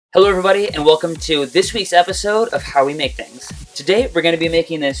Hello everybody and welcome to this week's episode of How We Make Things. Today we're going to be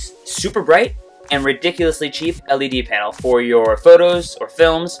making this super bright and ridiculously cheap LED panel for your photos or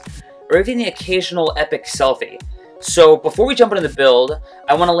films or even the occasional epic selfie. So before we jump into the build,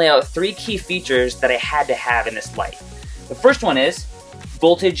 I want to lay out three key features that I had to have in this light. The first one is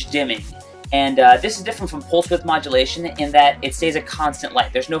voltage dimming. And this is different from pulse width modulation in that it stays a constant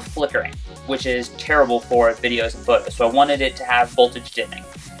light. There's no flickering, which is terrible for videos and photos. So I wanted it to have voltage dimming.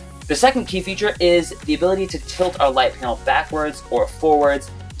 The second key feature is the ability to tilt our light panel backwards or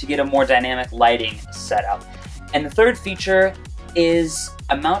forwards to get a more dynamic lighting setup. And the third feature is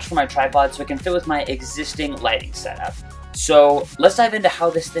a mount for my tripod so it can fit with my existing lighting setup. So let's dive into how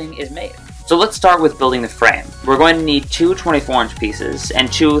this thing is made. So let's start with building the frame. We're going to need two 24-inch pieces and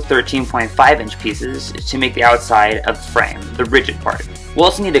two 13.5-inch pieces to make the outside of the frame, the rigid part. We'll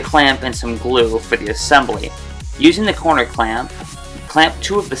also need a clamp and some glue for the assembly. Using the corner clamp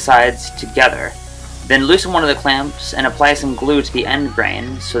two of the sides together, then loosen one of the clamps and apply some glue to the end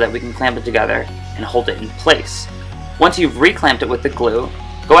grain so that we can clamp it together and hold it in place. Once you've reclamped it with the glue,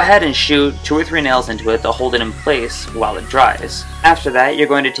 go ahead and shoot 2 or 3 nails into it to hold it in place while it dries. After that, you're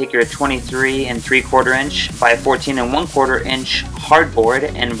going to take your 23 3/4 inch by 14 1/4 inch hardboard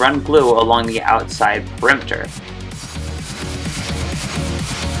and run glue along the outside perimeter.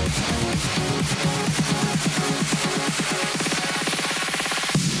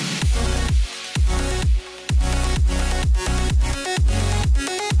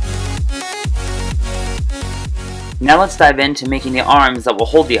 Now let's dive into making the arms that will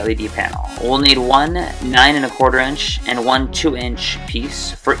hold the LED panel. We'll need one 9 1/4 inch and one 2-inch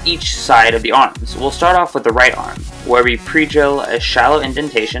piece for each side of the arms. We'll start off with the right arm, where we pre-drill a shallow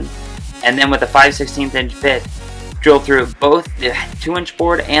indentation, and then with a 5/16 inch bit, drill through both the 2-inch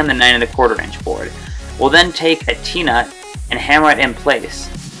board and the 9 1/4 inch board. We'll then take a T-nut and hammer it in place.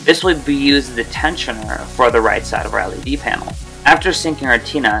 This will be used as the tensioner for the right side of our LED panel. After sinking our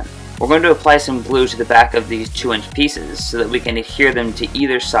T-nut, we're going to apply some glue to the back of these 2-inch pieces so that we can adhere them to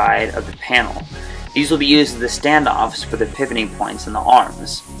either side of the panel. These will be used as the standoffs for the pivoting points in the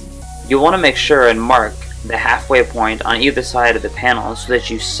arms. You'll want to make sure and mark the halfway point on either side of the panel so that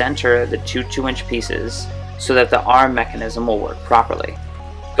you center the two 2-inch pieces so that the arm mechanism will work properly.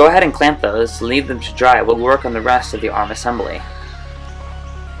 Go ahead and clamp those, leave them to dry while we work on the rest of the arm assembly.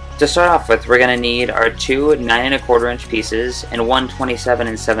 To start off with, we're going to need our two 9 1/4 inch pieces and one 27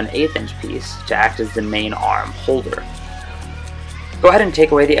 7/8 inch piece to act as the main arm holder. Go ahead and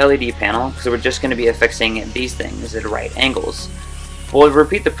take away the LED panel because we're just going to be affixing these things at right angles. We'll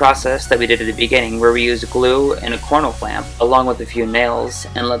repeat the process that we did at the beginning where we used glue and a corner clamp along with a few nails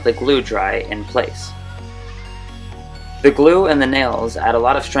and let the glue dry in place. The glue and the nails add a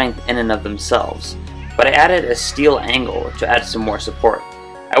lot of strength in and of themselves, but I added a steel angle to add some more support.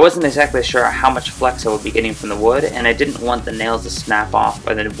 I wasn't exactly sure how much flex I would be getting from the wood, and I didn't want the nails to snap off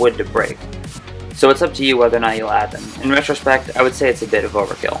or the wood to break. So it's up to you whether or not you'll add them. In retrospect, I would say it's a bit of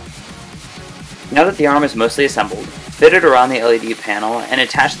overkill. Now that the arm is mostly assembled, fit it around the LED panel and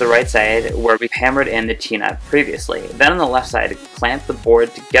attach the right side where we hammered in the T-nut previously. Then on the left side, clamp the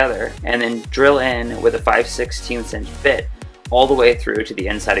board together and then drill in with a 5/16 inch bit all the way through to the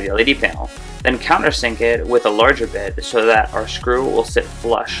inside of the LED panel. Then countersink it with a larger bit so that our screw will sit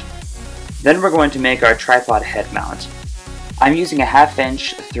flush. Then we're going to make our tripod head mount. I'm using a 1/2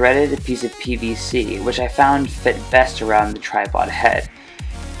 inch threaded piece of PVC, which I found fit best around the tripod head.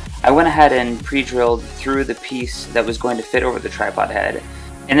 I went ahead and pre-drilled through the piece that was going to fit over the tripod head,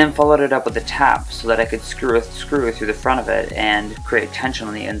 and then followed it up with a tap so that I could screw a screw through the front of it and create tension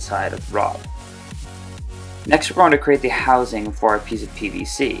on the inside of the rod. Next, we're going to create the housing for our piece of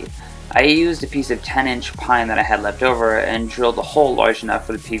PVC. I used a piece of 10-inch pine that I had left over and drilled a hole large enough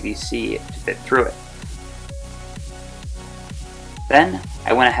for the PVC to fit through it. Then,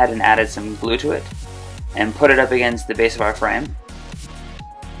 I went ahead and added some glue to it and put it up against the base of our frame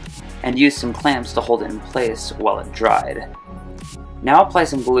and used some clamps to hold it in place while it dried. Now apply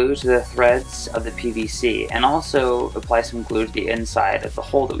some glue to the threads of the PVC and also apply some glue to the inside of the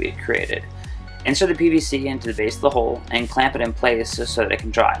hole that we had created. Insert the PVC into the base of the hole and clamp it in place so that it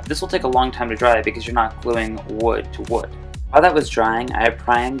can dry. This will take a long time to dry because you're not gluing wood to wood. While that was drying, I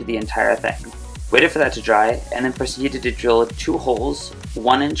primed the entire thing, waited for that to dry, and then proceeded to drill 2 holes,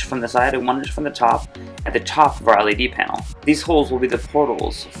 1 inch from the side and 1 inch from the top, at the top of our LED panel. These holes will be the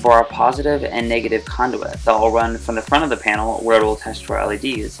portals for our positive and negative conduit that will run from the front of the panel where it will attach to our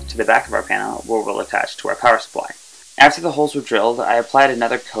LEDs to the back of our panel where it will attach to our power supply. After the holes were drilled, I applied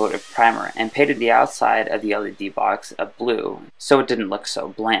another coat of primer and painted the outside of the LED box a blue so it didn't look so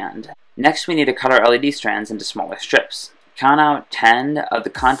bland. Next, we need to cut our LED strands into smaller strips. Count out 10 of the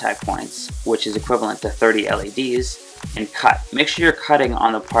contact points, which is equivalent to 30 LEDs, and cut. Make sure you're cutting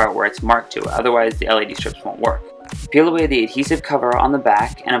on the part where it's marked to, otherwise the LED strips won't work. Peel away the adhesive cover on the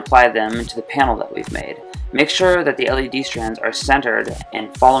back and apply them to the panel that we've made. Make sure that the LED strands are centered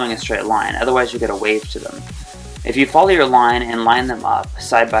and following a straight line, otherwise you get a wave to them. If you follow your line and line them up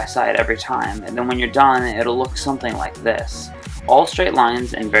side by side every time, and then when you're done, it'll look something like this. All straight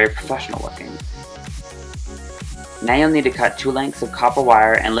lines and very professional looking. Now you'll need to cut 2 lengths of copper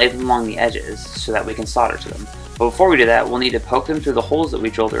wire and lay them along the edges so that we can solder to them. But before we do that, we'll need to poke them through the holes that we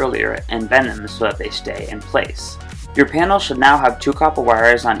drilled earlier and bend them so that they stay in place. Your panel should now have 2 copper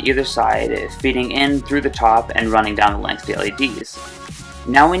wires on either side feeding in through the top and running down the length of the LEDs.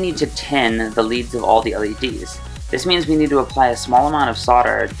 Now we need to tin the leads of all the LEDs. This means we need to apply a small amount of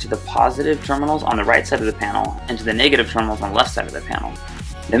solder to the positive terminals on the right side of the panel and to the negative terminals on the left side of the panel.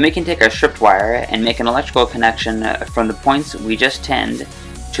 Then we can take our stripped wire and make an electrical connection from the points we just tinned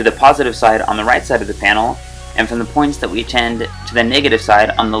to the positive side on the right side of the panel, and from the points that we tinned to the negative side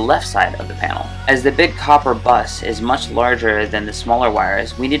on the left side of the panel. As the big copper bus is much larger than the smaller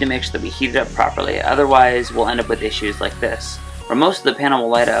wires, we need to make sure that we heat it up properly, otherwise we'll end up with issues like this, where most of the panel will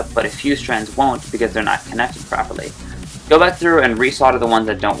light up but a few strands won't because they're not connected properly. Go back through and resolder the ones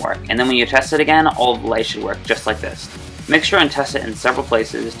that don't work, and then when you test it again, all of the lights should work just like this. Make sure and test it in several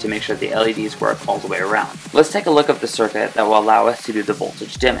places to make sure the LEDs work all the way around. Let's take a look at the circuit that will allow us to do the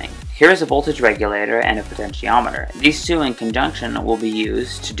voltage dimming. Here is a voltage regulator and a potentiometer. These two in conjunction will be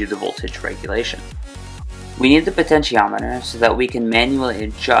used to do the voltage regulation. We need the potentiometer so that we can manually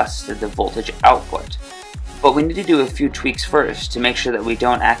adjust the voltage output. But we need to do a few tweaks first to make sure that we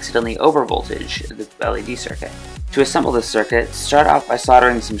don't accidentally overvoltage the LED circuit. To assemble this circuit, start off by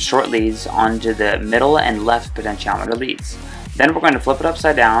soldering some short leads onto the middle and left potentiometer leads. Then we're going to flip it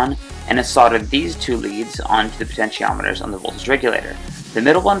upside down and solder these 2 leads onto the potentiometers on the voltage regulator. The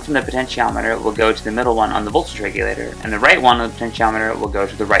middle one from the potentiometer will go to the middle one on the voltage regulator, and the right one on the potentiometer will go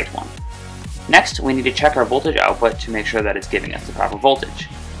to the right one. Next, we need to check our voltage output to make sure that it's giving us the proper voltage.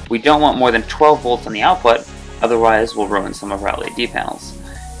 We don't want more than 12 volts on the output, otherwise we'll ruin some of our LED panels.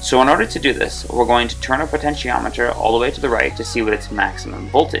 So in order to do this, we're going to turn our potentiometer all the way to the right to see what its maximum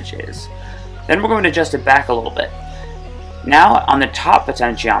voltage is. Then we're going to adjust it back a little bit. Now on the top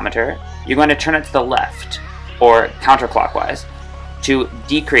potentiometer, you're going to turn it to the left, or counterclockwise, to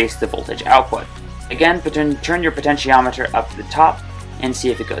decrease the voltage output. Again, turn your potentiometer up to the top and see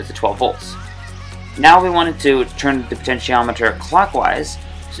if it goes to 12 volts. Now we wanted to turn the potentiometer clockwise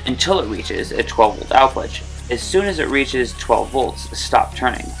until it reaches a 12 volt output. As soon as it reaches 12 volts, stop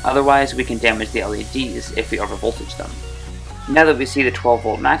turning, otherwise we can damage the LEDs if we overvoltage them. Now that we see the 12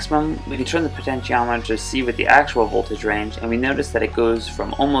 volt maximum, we can turn the potentiometer to see what the actual voltage range, and we notice that it goes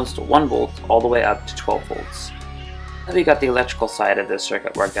from almost 1 volt all the way up to 12 volts. Now we got the electrical side of this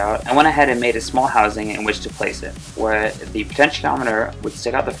circuit worked out, I went ahead and made a small housing in which to place it, where the potentiometer would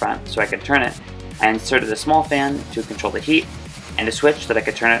stick out the front so I could turn it. I inserted a small fan to control the heat, and a switch that I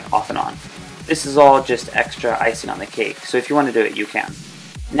could turn it off and on. This is all just extra icing on the cake, so if you want to do it, you can.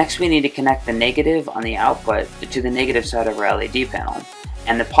 Next we need to connect the negative on the output to the negative side of our LED panel,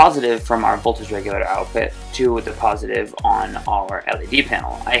 and the positive from our voltage regulator output to the positive on our LED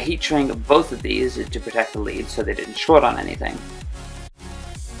panel. I heat shrink both of these to protect the leads so they didn't short on anything.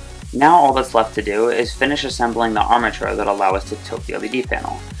 Now all that's left to do is finish assembling the armature that will allow us to tilt the LED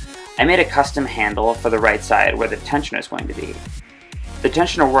panel. I made a custom handle for the right side where the tensioner is going to be. The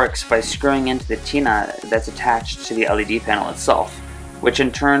tensioner works by screwing into the T-nut that's attached to the LED panel itself, which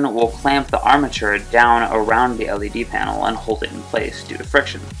in turn will clamp the armature down around the LED panel and hold it in place due to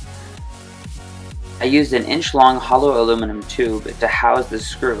friction. I used an inch-long hollow aluminum tube to house the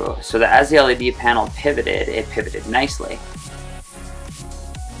screw so that as the LED panel pivoted, it pivoted nicely.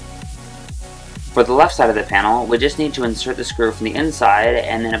 For the left side of the panel, we just need to insert the screw from the inside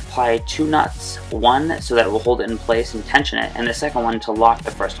and then apply 2 nuts, one so that it will hold it in place and tension it, and the second one to lock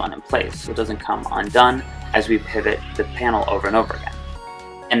the first one in place so it doesn't come undone as we pivot the panel over and over again.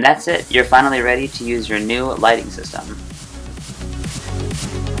 And that's it, you're finally ready to use your new lighting system.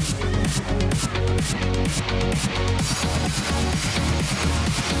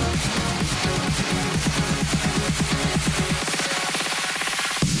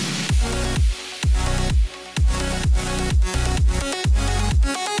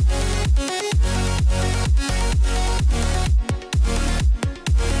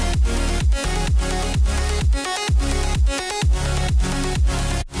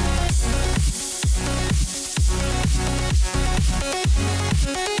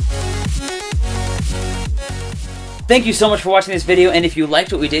 Thank you so much for watching this video, and if you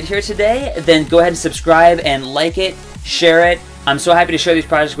liked what we did here today, then go ahead and subscribe and like it. share it. I'm so happy to share these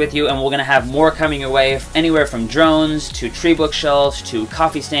projects with you, and we're going to have more coming your way, anywhere from drones to tree bookshelves to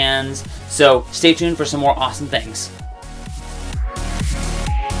coffee stands. So stay tuned for some more awesome things.